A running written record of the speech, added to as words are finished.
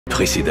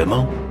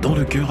Précédemment, dans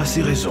Le cœur a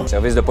ses raisons. Le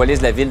service de police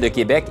de la Ville de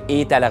Québec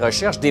est à la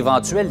recherche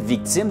d'éventuelles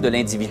victimes de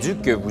l'individu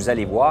que vous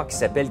allez voir qui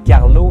s'appelle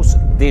Carlos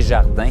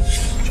Desjardins.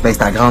 Je baisse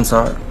ta grande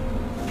sœur.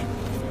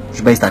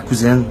 Je baisse ta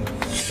cousine.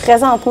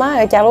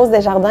 Présentement, Carlos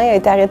Desjardins a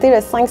été arrêté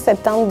le 5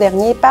 septembre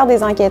dernier par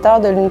des enquêteurs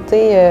de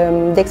l'unité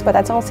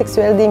d'exploitation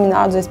sexuelle des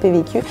mineurs du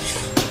SPVQ.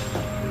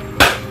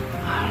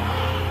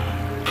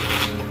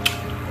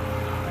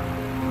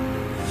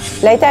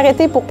 Il a été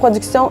arrêté pour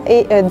production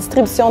et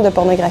distribution de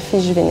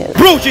pornographie juvénile.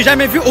 Bro, j'ai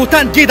jamais vu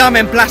autant de gays dans la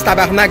même place,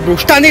 tabarnak, bro.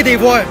 J'suis tanné des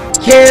voir.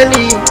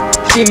 Kelly,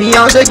 j'ai mis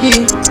en de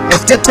gay.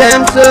 Est-ce que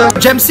t'aimes ça?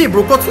 J'aime ça,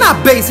 bro. Continue à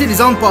baiser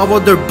les ondes pour avoir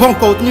de bons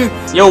contenus.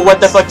 Yo, what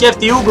the fuck, Kev,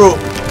 t'es où, bro?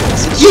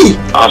 C'est qui?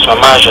 En ce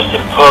moment, je sais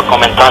pas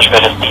combien de temps je vais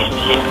rester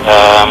ici.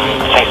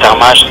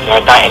 Sincèrement, c'est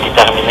un temps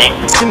indéterminé.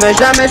 Tu m'as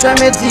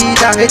jamais dit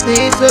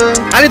d'arrêter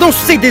ça. Allez donc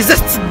sucer des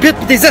estis de bites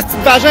pis des estis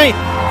de vagin.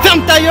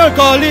 Ferme ta gueule,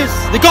 calice.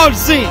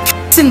 Décalissez.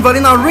 C'est une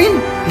volée dans le ring.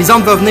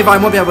 Lisande va venir vers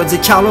moi et elle va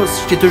dire Carlos,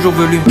 je t'ai toujours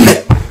voulu.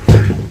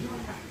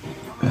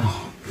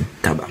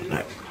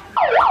 Tabarnak.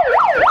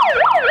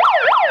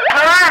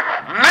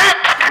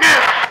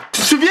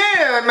 Tu te souviens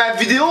ma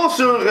vidéo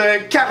sur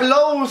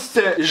Carlos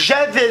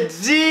J'avais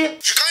dit.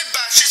 Je vais quand même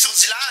bâcher sur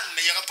Dylan,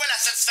 mais il n'y aura pas la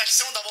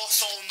satisfaction d'avoir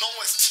son nom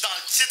dans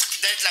le titre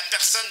puis d'être la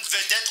personne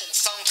vedette au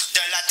centre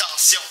de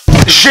l'attention.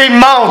 J'ai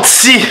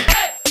menti!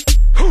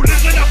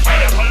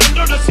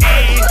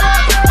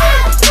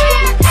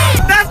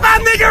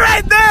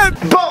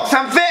 Bon,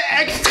 ça me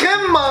fait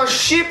extrêmement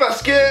chier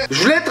parce que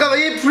je voulais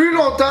travailler plus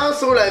longtemps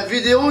sur la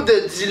vidéo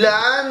de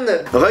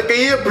Dylan,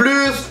 recueillir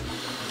plus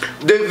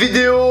de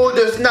vidéos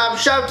de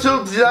Snapchat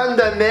sur Dylan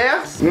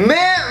Demers,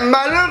 mais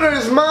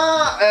malheureusement,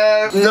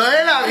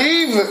 Noël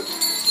arrive.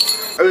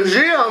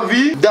 J'ai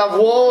envie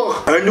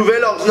d'avoir un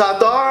nouvel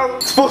ordinateur.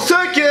 C'est pour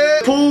ça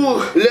que,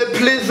 pour le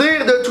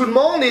plaisir de tout le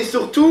monde et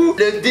surtout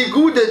le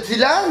dégoût de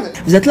Dylan,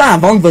 Vous êtes là à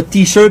vendre votre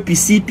t-shirt pis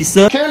ci pis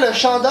ça. que le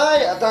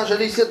chandail, attends, je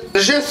l'ai ici.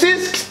 Je sais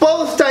ce qui se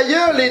passe, ta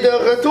gueule, et de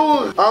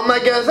retour en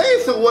magasin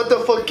sur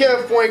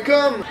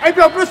whatthefuckkev.com. Et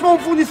puis en plus, mon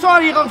fournisseur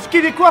il est rendu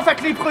québécois, fait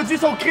que les produits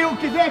sont créés au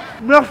Québec.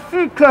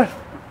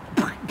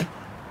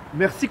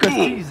 Merci,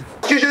 Costise.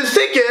 Parce que je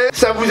sais que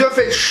ça vous a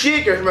fait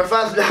chier que je me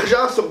fasse de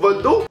l'argent sur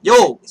votre dos.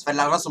 Yo, tu fais de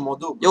l'argent sur mon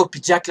dos. Yo, pis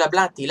Jack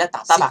Leblanc, t'es là, t'en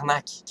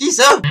tabarnak. Qui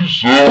ça?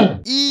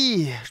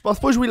 Je pense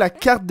pas jouer la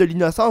carte de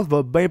l'innocence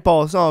va bien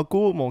passer en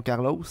cours, mon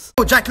Carlos.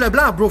 Oh, Jack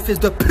Leblanc, bro, fils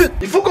de pute.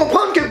 Il faut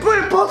comprendre que peu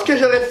importe ce que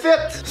j'aurais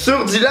fait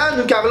sur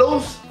Dylan ou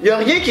Carlos, y a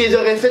rien qui les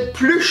aurait fait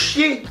plus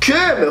chier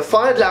que me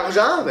faire de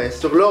l'argent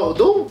sur leur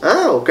dos.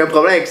 Hein? Aucun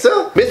problème avec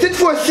ça. Mais cette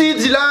fois-ci,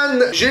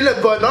 Dylan, j'ai le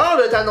bonheur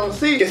de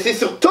t'annoncer que c'est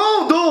sur ton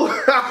dos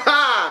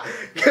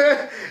que...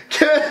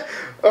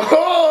 Oh!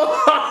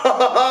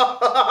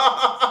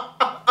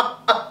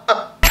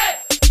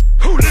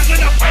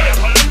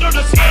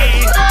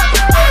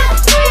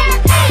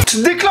 Tu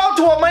te déclares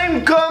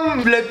toi-même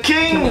comme le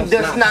king de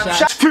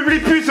Snapchat. Tu publies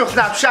plus sur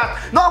Snapchat.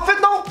 Non, en fait,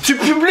 non. Tu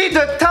publies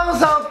de temps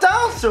en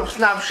temps sur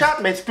Snapchat,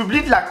 mais tu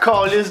publies de la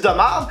calice de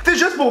merde. C'est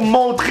juste pour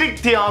montrer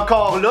que t'es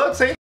encore là, tu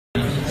sais.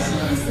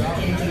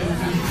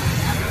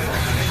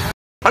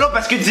 Alors,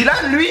 parce que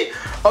Dylan, lui,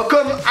 a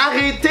comme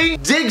arrêté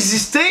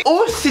d'exister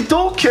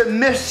aussitôt que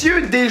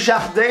Monsieur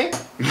Desjardins...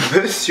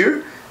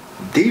 Monsieur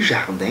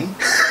Desjardins?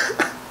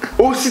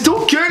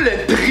 Aussitôt que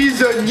le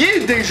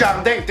prisonnier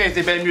Desjardins,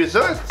 c'est bien mieux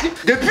ça,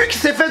 depuis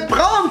qu'il s'est fait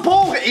prendre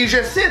pour, et je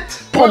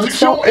cite,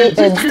 Production et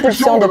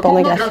distribution de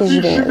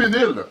pornographie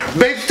juvénile.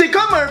 Ben tu t'es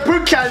comme un peu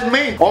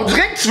calmé. On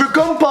dirait que tu veux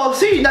comme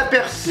passer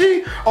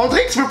inaperçu. On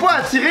dirait que tu veux pas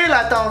attirer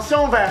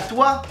l'attention vers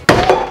toi.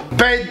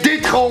 Ben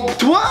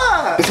détrompe-toi!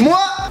 Moi,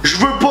 je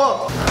veux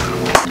pas.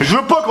 Je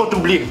veux pas qu'on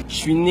t'oublie. Je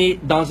suis né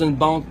dans une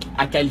banque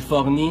à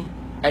Californie.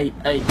 Hey.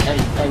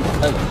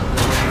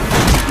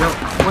 Non,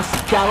 moi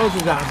c'est Carlos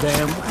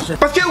Desjardins.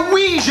 Parce que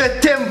oui, je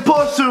t'aime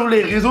pas sur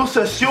les réseaux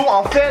sociaux.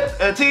 En fait,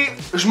 tu sais,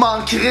 je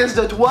m'en crisse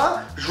de toi.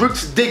 Je veux que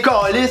tu te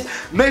décalisses.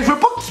 Mais je veux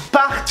pas que tu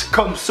partes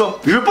comme ça.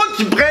 Je veux pas que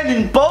tu prennes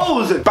une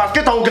pause parce que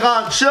ton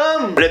grand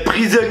chum, le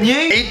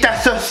prisonnier, est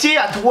associé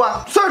à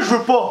toi. Ça, je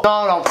veux pas.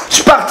 Non.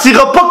 Tu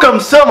partiras pas comme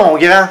ça, mon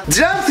grand.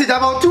 Dylan, c'est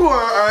avant tout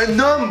un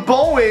homme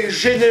bon et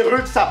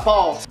généreux de sa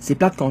part. C'est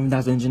plate qu'on vit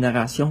dans une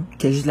génération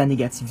qui a juste de la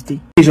négativité.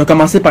 Et je vais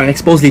commencer par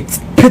exposer les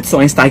petites putes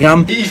sur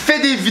Instagram. Il fait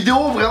des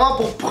vidéos vraiment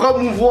pour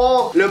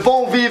promouvoir le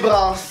bon vivre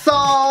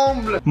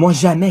ensemble. Moi,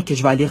 jamais que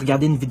je vais aller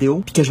regarder une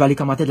vidéo puis que je vais aller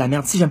commenter de la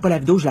merde. Si j'aime pas la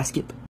vidéo, je la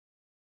skip.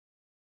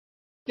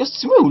 Qu'est-ce que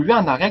tu vois où lui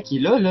en arrière qui est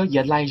là, il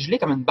a de l'air gelé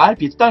comme une balle,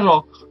 pis il est tout le temps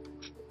genre...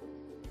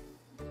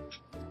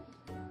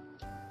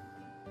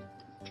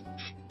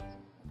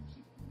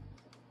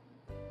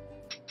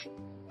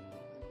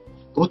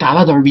 Oh, t'as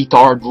l'air d'un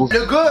retard, bro.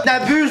 Le gars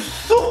n'abuse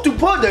surtout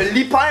pas de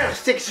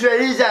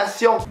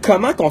l'hypersexualisation.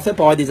 Comment qu'on fait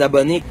pour avoir des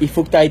abonnés? Il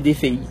faut que t'aies des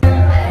filles.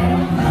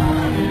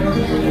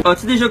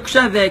 As-tu déjà couché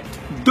avec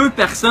 2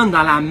 personnes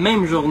dans la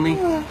même journée?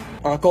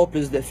 Encore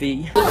plus de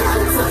filles.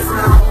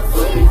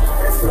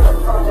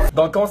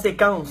 Donc,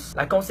 conséquence.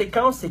 La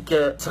conséquence, c'est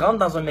que tu rentres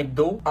dans un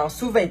McDo en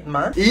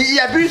sous-vêtements. Il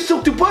abuse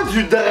surtout pas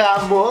du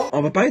drama.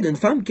 On va parler d'une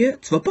femme que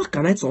tu vas pas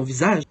reconnaître son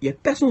visage. Il y a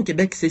personne au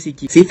Québec qui sait c'est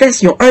qui. Ses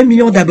fesses, ils ont 1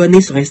 million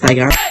d'abonnés sur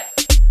Instagram.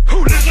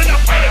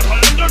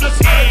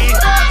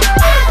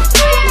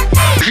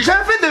 J'ai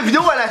jamais fait de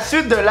vidéo à la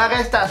suite de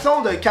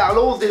l'arrestation de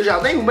Carlos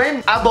Desjardins ou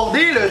même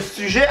aborder le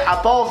sujet à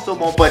part sur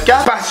mon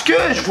podcast parce que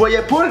je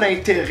voyais pas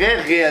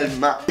l'intérêt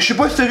réellement. Je sais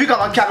pas si tu as vu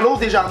comment Carlos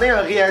Desjardins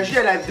a réagi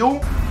à la vidéo.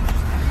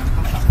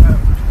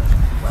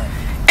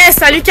 Hey,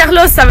 salut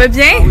Carlos, ça va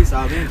bien? Oui, ça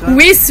va bien, toi?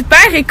 Oui,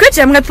 super. Écoute,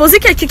 j'aimerais te poser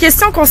quelques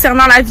questions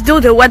concernant la vidéo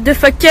de What the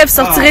fuck Kev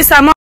sortie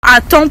récemment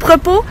à ton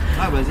propos.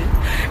 Ah, vas-y.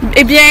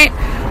 Eh bien,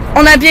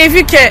 on a bien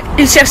vu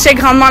qu'il cherchait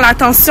grandement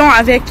l'attention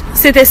avec...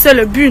 C'était ça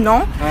le but,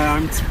 non?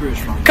 Un petit peu,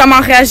 je pense. Comment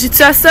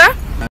réagis-tu à ça?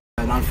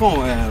 Dans le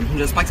fond,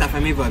 j'espère que sa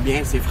famille va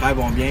bien, ses frères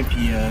vont bien,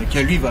 puis que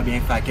lui va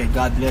bien. Fait que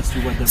God bless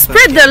you, what the fuck.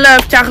 Spread the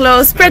love,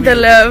 Carlos. Spread the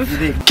love.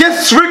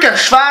 Qu'est-ce que tu veux que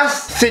je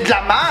fasse? C'est de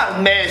la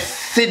merde, mais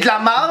c'est de la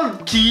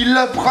merde qui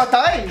le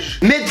protège.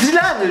 Mais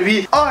Dylan,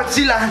 lui,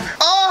 Dylan.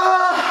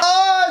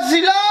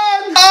 Dylan!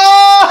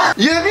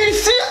 Il a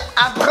réussi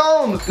à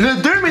prendre le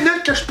 2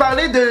 minutes que je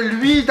parlais de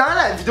lui dans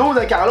la vidéo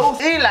de Carlos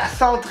et la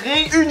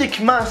centrer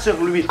uniquement sur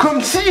lui.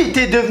 Comme s'il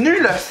était devenu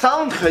le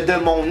centre de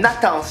mon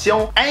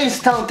attention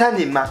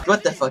instantanément. What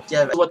the fuck,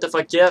 Kev? What the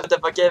fuck, Kev? What the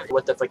fuck, Kev?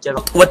 What the fuck, Kev?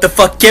 What the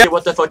fuck, Kev?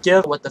 What the fuck,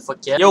 Kev? What the fuck,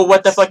 Kev? Yo, what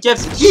the fuck, Kev?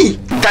 C'est qui?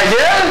 Ta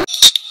gueule!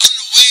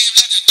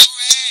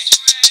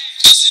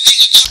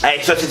 Hey,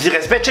 ça c'est du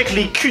respect, check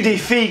les culs des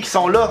filles qui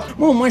sont là.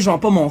 Moi, au moins, je vends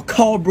pas mon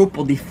corps, bro,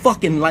 pour des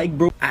fucking likes,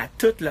 bro. À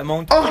tout le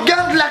monde. Oh,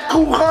 regarde la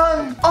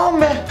couronne! Oh,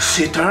 mais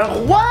c'est un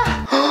roi!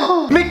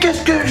 Oh, mais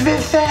qu'est-ce que je vais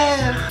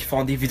faire? Ils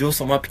font des vidéos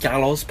sur moi puis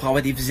Carlos pour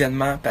avoir des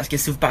visionnements. Parce que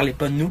si vous parlez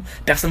pas de nous,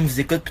 personne vous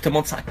écoute puis tout le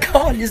monde s'en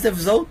calisse de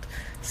vous autres.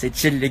 C'est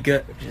chill, les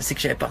gars. Je sais que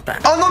je suis important.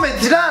 Oh non, mais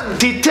Dylan,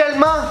 t'es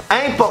tellement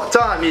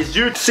important à mes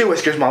yeux. Tu sais où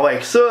est-ce que je m'en vais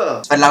avec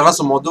ça? Tu fais de l'argent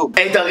sur mon dos.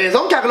 Hey, t'as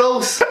raison,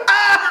 Carlos!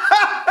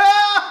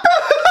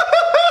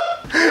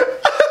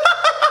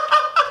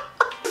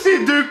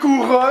 Ces 2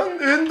 couronnes,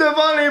 une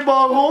devant les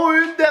barreaux,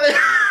 une derrière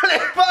les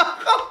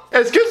barreaux.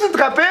 Est-ce que tu te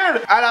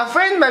rappelles, à la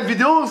fin de ma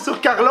vidéo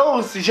sur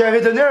Carlos,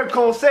 j'avais donné un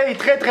conseil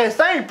très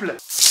simple?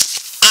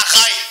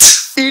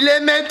 Arrête! Il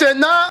est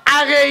maintenant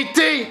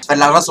arrêté! Tu fais de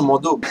l'argent sur mon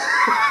dos.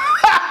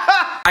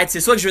 Hey,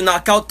 c'est soit que je veux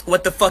knock-out What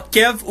the fuck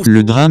Kev ou...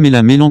 Le drame et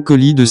la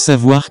mélancolie de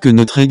savoir que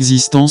notre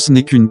existence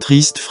n'est qu'une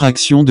triste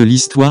fraction de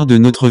l'histoire de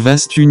notre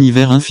vaste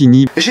univers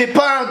infini. J'ai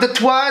peur de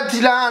toi,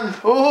 Dylan!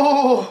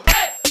 Oh!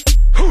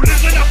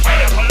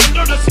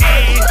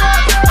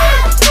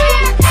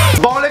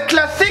 Bon, le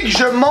classique,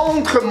 je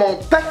montre mon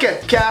paquet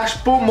de cash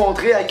pour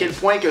montrer à quel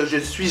point que je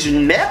suis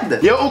une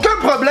merde. Y a aucun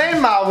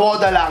problème à avoir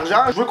de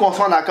l'argent, je veux qu'on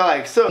soit d'accord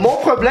avec ça. Mon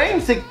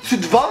problème, c'est que tu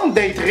te vantes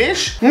d'être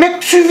riche, mais que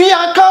tu vis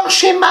encore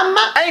chez maman.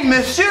 Hey,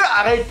 monsieur,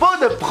 arrête pas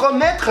de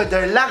promettre de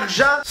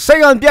l'argent.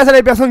 50$ à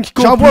les personnes qui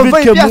courent plus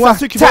vite que moi.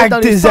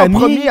 Tag tes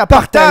amis,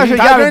 partage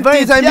égal 20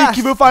 tes amis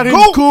qui veut faire une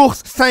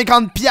course.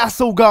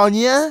 50$ au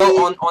gagnant.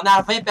 On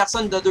a 20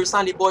 personnes de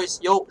 200, les boys.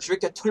 Yo, je veux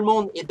que tout le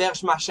monde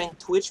héberge ma chaîne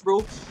Twitch,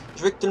 bro.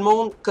 Je veux que tout le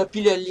monde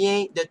copie le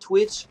lien de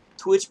Twitch,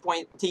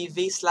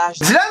 twitch.tv/.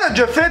 Dylan a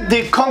déjà fait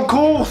des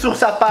concours sur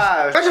sa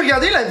page. Quand j'ai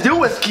regardé la vidéo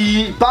où est-ce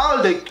qu'il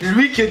parle de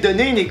lui qui a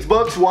donné une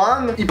Xbox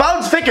One, il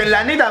parle du fait que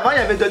l'année d'avant, il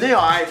avait donné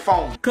un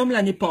iPhone. Comme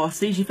l'année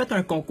passée, j'ai fait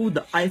un concours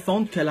de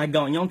iPhone que la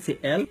gagnante, c'est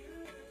elle.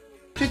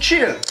 C'est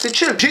chill, c'est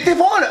chill. J'ai été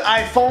voir le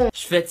iPhone.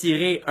 Je fais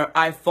tirer un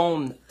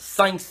iPhone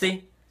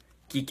 5C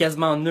qui est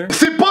quasiment neuf.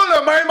 C'est pas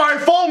le même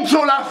iPhone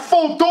sur la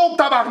photo,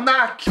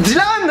 tabarnak!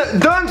 Dylan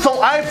donne son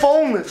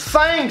iPhone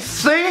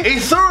 5C et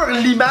sur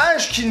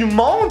l'image qu'il nous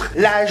montre,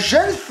 la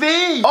jeune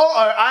fille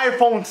a un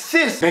iPhone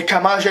 6. Mais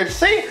comment je le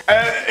sais?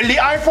 Les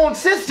iPhone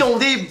 6, ils ont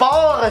des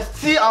barres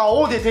en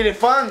haut des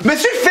téléphones.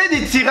 Monsieur fait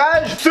des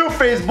tirages sur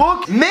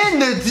Facebook, mais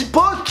ne dit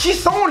pas qui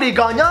sont les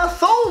gagnants,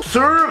 sauf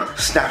sur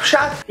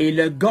Snapchat. Et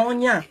le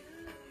gagnant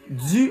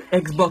du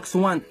Xbox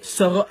One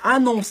sera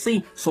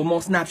annoncé sur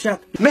mon Snapchat.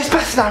 Mais c'est pas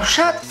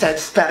Snapchat, ça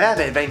disparaît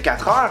avec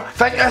 24 heures.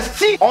 Fait que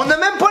si on n'a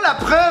même pas la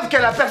preuve que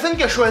la personne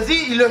qui a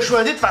choisi, il l'a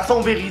choisi de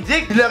façon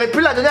véridique. Il aurait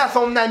pu la donner à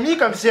son ami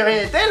comme si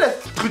rien n'était, le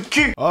petit trou de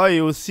cul. Ah, et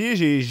aussi,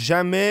 j'ai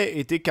jamais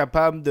été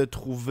capable de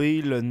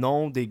trouver le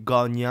nom des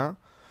gagnants.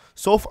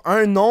 Sauf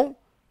un nom,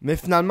 mais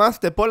finalement,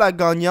 c'était pas la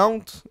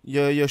gagnante. Il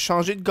a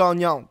changé de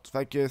gagnante.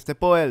 Fait que c'était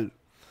pas elle.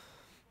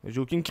 J'ai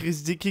aucune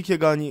crise d'idée qui a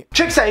gagné.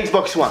 Check sa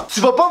Xbox One.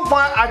 Tu vas pas me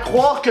faire à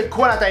croire que de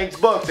quoi dans ta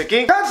Xbox, ok?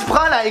 Quand tu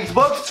prends la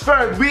Xbox, tu fais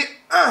un bruit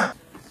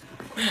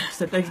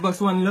Cette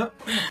Xbox One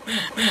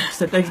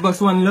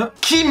là,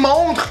 qui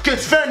montre que tu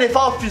fais un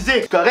effort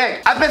physique,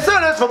 correct? Après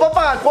ça, là, tu vas pas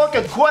faire à croire que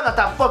de quoi dans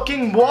ta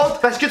fucking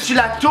boîte parce que tu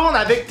la tournes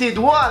avec tes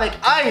doigts avec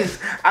ice,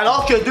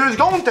 alors que 2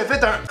 secondes, t'as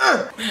fait un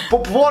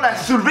pour pouvoir la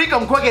soulever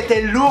comme quoi qu'elle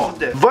était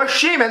lourde. Va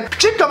chier, man.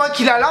 Check comment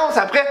qu'il la lance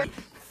après.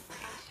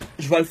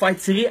 je vais le faire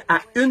tirer à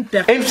une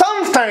personne. Il me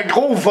semble que c'est un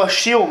gros va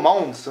chier au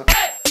monde, ça.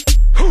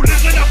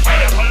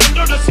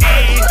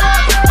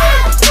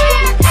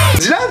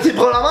 Dylan, c'est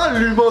probablement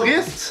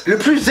l'humoriste le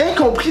plus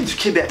incompris du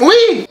Québec.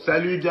 Oui!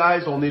 Salut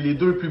guys, on est les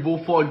deux plus beaux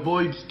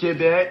fuckboys du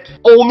Québec.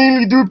 On est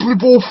les deux plus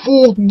beaux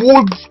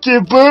fuckboys du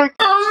Québec.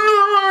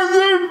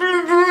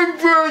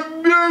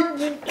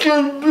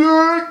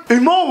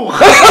 Humour!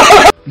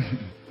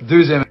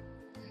 Deuxième.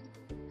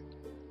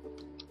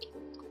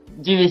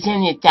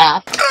 Deuxième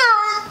étape.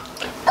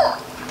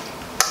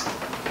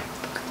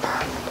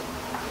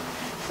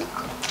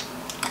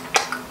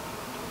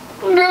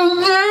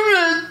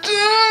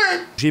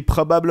 J'ai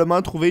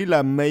probablement trouvé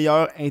la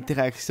meilleure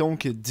interaction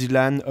que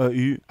Dylan a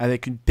eue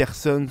avec une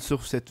personne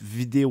sur cette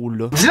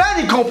vidéo-là. Dylan,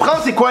 il comprend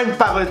c'est quoi une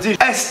parodie.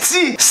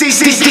 Asti, c'est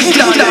écrit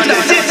dans le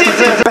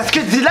titre. Parce que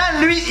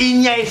Dylan, lui,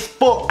 il niaise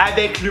pas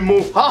avec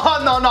l'humour.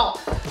 Oh non, non,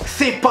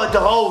 c'est pas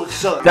drôle,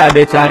 ça. Ta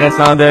bitch, elle reste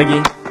en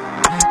doggy.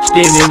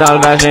 J't'ai venu dans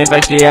le vagin, fait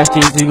que j't'ai acheté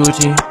du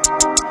Gucci.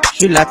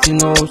 J'suis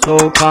latino,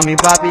 so call me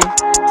papi.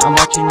 I'm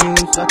watching you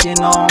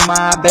sucking on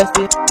my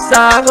bestie.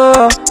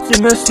 Sarah,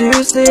 tu me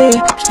suçais,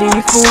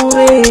 j't'ai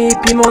fourré.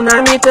 Pis mon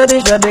ami t'a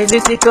déjà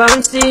baisé, c'est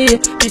comme si.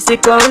 Pis c'est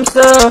comme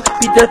ça,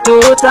 pis t'as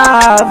tout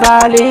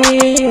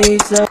avalé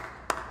ça.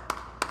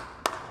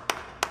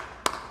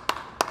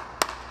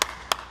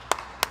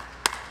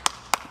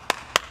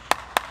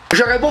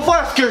 J'aurais beau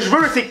faire ce que je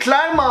veux, c'est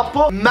clairement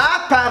pas ma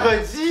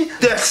parodie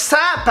de sa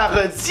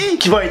parodie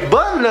qui va être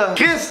bonne, là.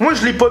 Chris, moi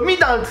je l'ai pas mis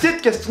dans le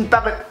titre que c'est une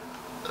parodie.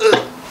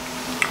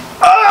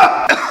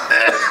 Ah!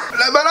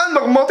 La banane m'a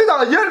remonté dans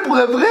la gueule pour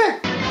de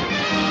vrai!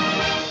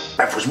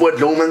 Ah, faut que je bois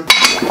de l'eau, man.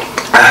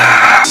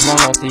 Mon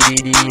nom c'est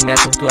Didi, mais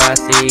pour toi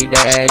c'est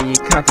Daddy.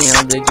 Quand t'es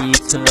en doggy,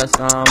 tu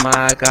ressembles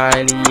à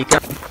Kylie.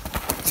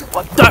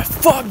 What the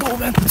fuck, gros,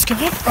 man? Tu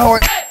correct? Ah ouais.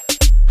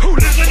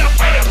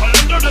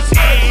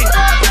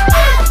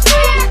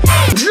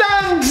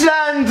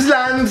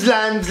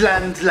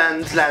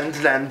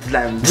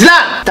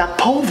 Dylan, ta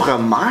pauvre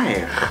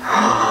mère.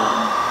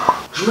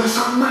 Je me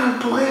sens mal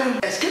pour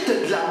elle. Est-ce que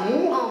t'as de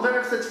l'amour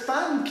envers cette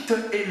femme qui t'a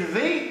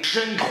élevé? Je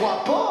ne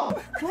crois pas.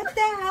 What the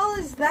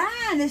hell is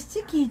that?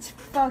 Est-ce qu'il est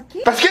fucké?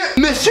 Parce que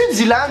Monsieur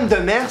Dylan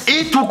Demers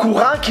est au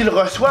courant qu'il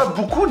reçoit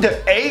beaucoup de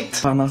hate.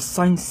 Pendant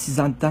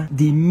 5-6 ans de temps,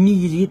 des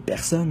milliers de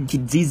personnes qui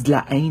te disent de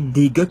la haine,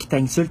 des gars qui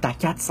t'insultent à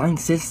 4, 5,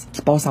 6,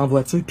 qui passent en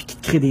voiture puis qui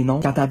te créent des noms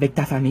quand t'es avec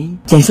ta famille,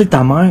 qui insultent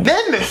ta mère. Ben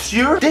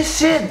monsieur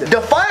décide de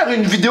faire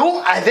une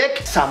vidéo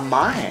avec sa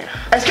mère.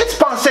 Est-ce que tu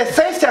pensais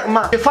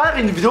sincèrement que faire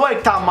une vidéo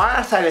avec ta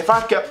mère, ça allait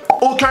faire que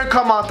aucun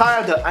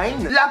commentaire de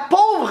haine? La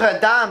pauvre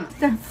dame!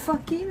 C'est un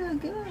fucké, le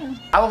gars!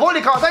 Elle va voir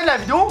les commentaires de la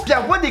vidéo, puis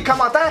elle voit des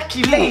commentaires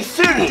qui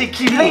l'insultent et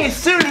qui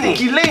l'insultent et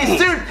qui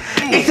l'insultent.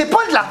 Et c'est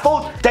pas de la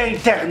faute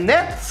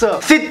d'internet, ça.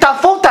 C'est de ta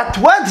faute à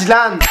toi,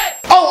 Dylan.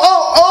 Oh,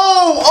 oh,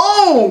 oh,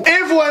 oh!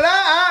 Et voilà,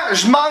 hein,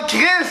 je m'en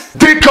crisse.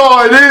 T'es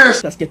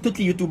caliste! Parce que tous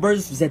les youtubers,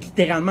 vous êtes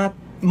littéralement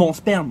mon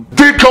sperme.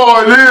 T'es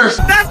caliste!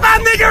 That's my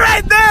nigga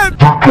right there!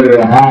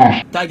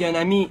 T'as une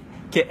amie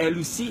que elle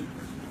aussi,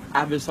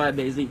 elle veut se faire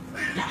baiser.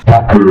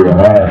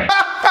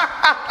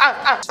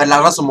 Tu fais de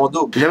l'argent sur mon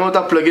dos. J'ai jamais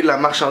autant plugué de la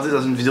marchandise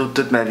dans une vidéo de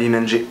toute ma vie,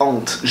 man. J'ai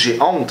honte. J'ai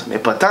honte, mais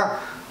pas tant.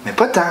 Mais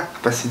pas tant.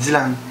 Parce que c'est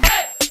Dylan.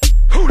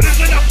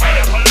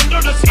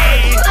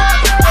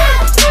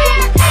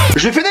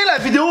 Je vais finir la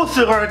vidéo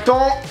sur un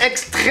ton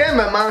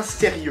extrêmement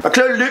sérieux. Donc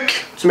là,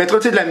 Luc, tu mettras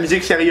de la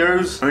musique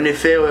sérieuse, un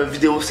effet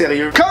vidéo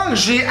sérieux. Quand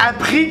j'ai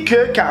appris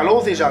que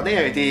Carlos Desjardins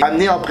a été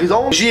amené en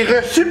prison, j'ai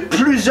reçu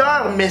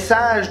plusieurs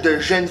messages de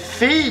jeunes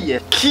filles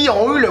qui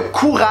ont eu le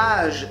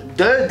courage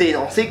de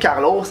dénoncer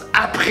Carlos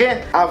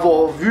après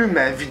avoir vu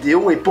ma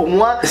vidéo. Et pour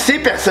moi, ces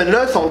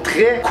personnes-là sont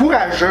très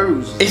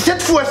courageuses. Et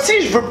cette fois-ci,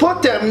 je veux pas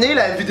terminer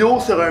la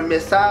vidéo sur un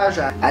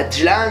message à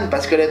Dylan,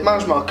 parce que honnêtement,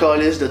 je m'en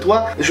calisse de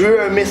toi. Je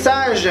veux un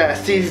message à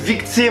ces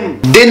victimes.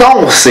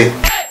 Dénoncez!